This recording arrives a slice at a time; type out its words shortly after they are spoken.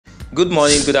Good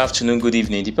morning, good afternoon, good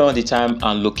evening. Depending on the time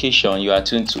and location you are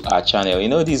tuned to our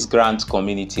channel. This grant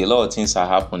community, a lot of things are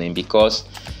happening because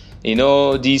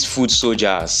these food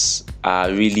soldiers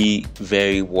are really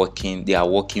they are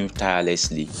working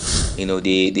tirelessly.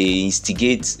 They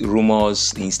instigate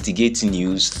rumors, instigate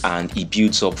news, and it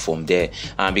builds up from there.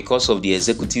 And because of the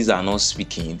executives are not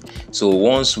speaking, so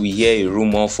once we hear a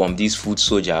rumor from these food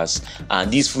soldiers, and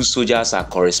these food soldiers are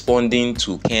corresponding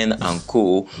to Ken and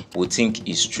Co, we think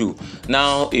it's true.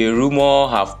 Now a rumor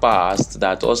have passed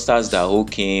that Austaaz Dawood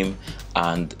came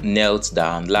and knelt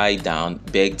down, lied down,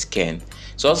 begged Ken.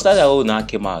 So Austaaz Dawood now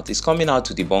came out. He's coming out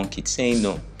to debunk it, saying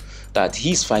no, that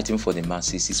he's fighting for the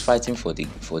masses. He's fighting for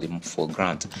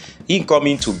grant. He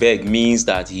coming to beg means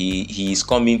that he is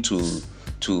coming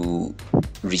to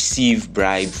receive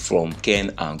bribe from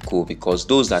Ken and Co, because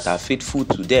those that are faithful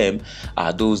to them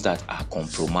are those that are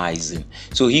compromising.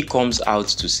 So he comes out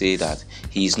to say that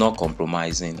he is not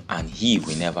compromising and he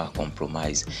will never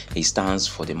compromise. He stands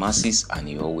for the masses and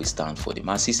he always stands for the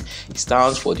masses. He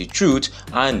stands for the truth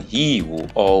and he will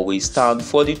always stand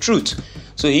for the truth.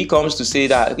 So he comes to say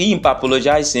that him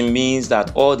apologizing means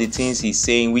that all the things he's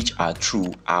saying which are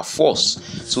true are false.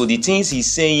 So the things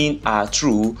he's saying are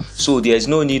true, so there's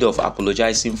no need of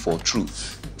apologizing for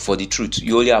the truth.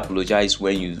 You only apologize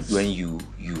when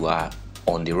you are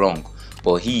on the wrong.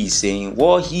 But he is saying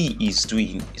what he is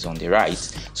doing is on the right,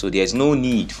 so there's no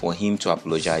need for him to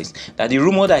apologize. That the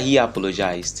rumor that he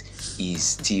apologized is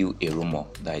still a rumor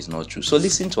that is not true. So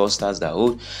listen to Austaaz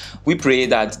Dawood. We pray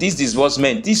that this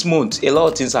disbursement, this month, a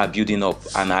lot of things are building up,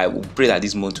 and I will pray that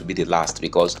this month will be the last,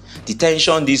 because the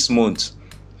tension this month,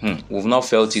 we've not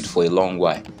felt it for a long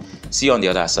while. See you on the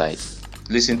other side.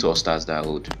 Listen to Austaaz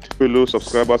Dawood. Fellow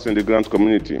subscribers in the grant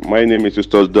community, my name is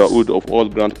Austaaz Dawood of All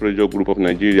Grant Pressure Group of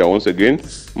Nigeria. Once again,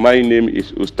 my name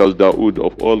is Austaaz Dawood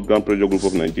of All Grant Pressure Group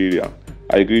of Nigeria.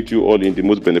 I greet you all in the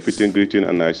most benefiting greeting,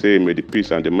 and I say, may the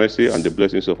peace and the mercy and the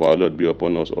blessings of our Lord be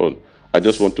upon us all. I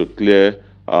just want to clear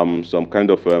some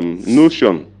kind of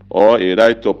notion or a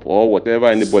write-up or whatever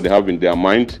anybody have in their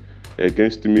mind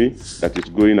against me that is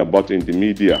going about in the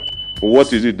media.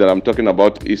 What is it that I'm talking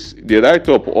about is the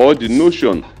write-up or the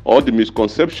notion or the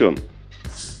misconception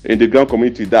in the grant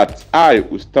community that I,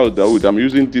 Austaaz Dawood, I'm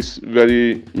using this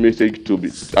very message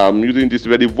I'm using this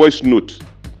very voice note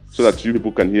so that you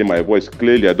people can hear my voice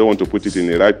clearly. I don't want to put it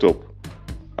in a write-up.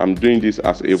 I'm doing this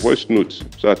as a voice note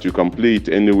so that you can play it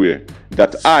anywhere.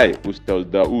 That I, Austaaz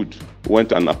Dawood,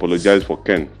 went and apologized for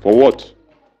Ken. For what?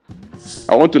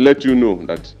 I want to let you know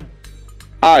that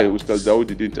I, Austaaz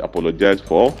Dawood, didn't apologize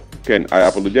for Ken. I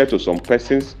apologized to some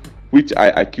persons which I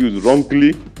accused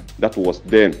wrongly. That was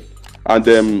them.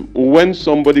 And when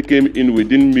somebody came in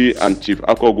within me and Chief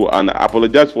Akogo, and I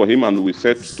apologized for him, and we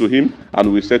said to him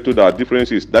and we settled our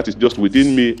differences, that is just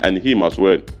within me and him as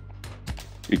well.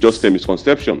 It's just a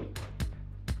misconception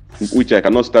which I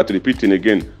cannot start repeating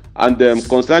again. And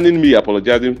concerning me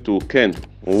apologizing to Ken,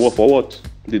 for what?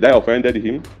 Did I offended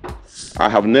him? I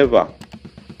have never.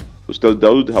 Austaaz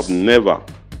Dawood have never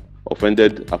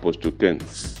offended Apostle Ken.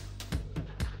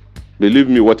 Believe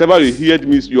me, whatever you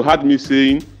heard me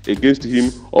saying against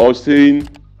him or saying,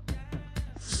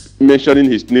 mentioning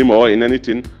his name or in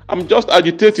anything, I'm just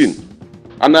agitating.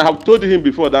 And I have told him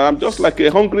before that I'm just like a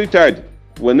hungry child.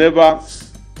 Whenever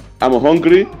I'm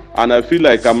hungry and I feel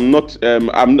like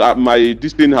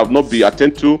this thing have not been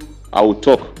attended to, I will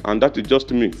talk, and that is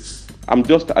just me. I'm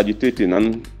just agitating,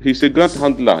 and he's a grant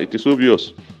handler. It is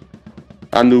obvious.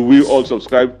 And we all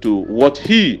subscribe to what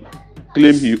he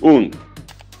claimed he owned.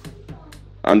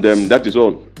 And that is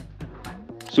all.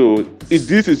 So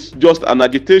this is just an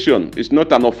agitation. It's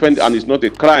not an offense and it's not a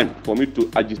crime for me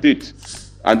to agitate.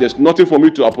 And there's nothing for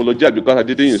me to apologize because I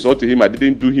didn't insult him. I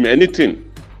didn't do him anything.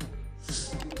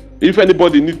 If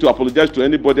anybody needs to apologize to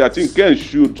anybody, I think Ken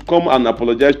should come and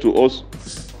apologize to us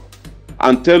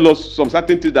and tell us some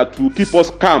certain things that will keep us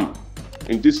calm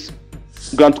in this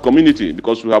grant community,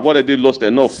 because we have already lost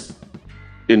enough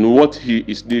in what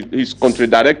he's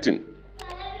contradicting.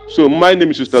 So my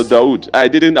name is Austaaz Dawood. I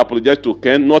didn't apologize to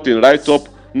Ken, not in write-up,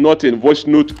 not in voice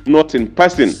note, not in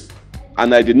person.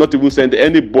 And I did not even send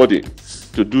anybody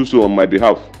to do so on my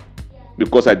behalf,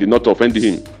 because I did not offend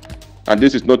him. And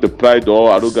this is not a pride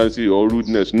or arrogancy or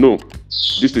rudeness. No,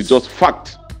 this is just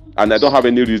fact. And I don't have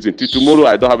any reason. Till tomorrow,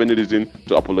 I don't have any reason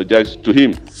to apologize to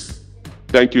him.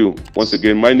 Thank you. Once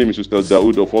again, my name is Austaaz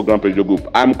Dawood of All Grant Pressure Group.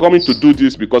 I'm coming to do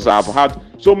this because I have had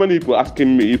so many people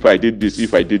asking me if I did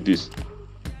this,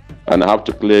 and I have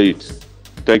to clear it.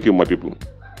 Thank you, my people.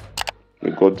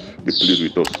 May God be pleased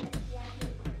with us.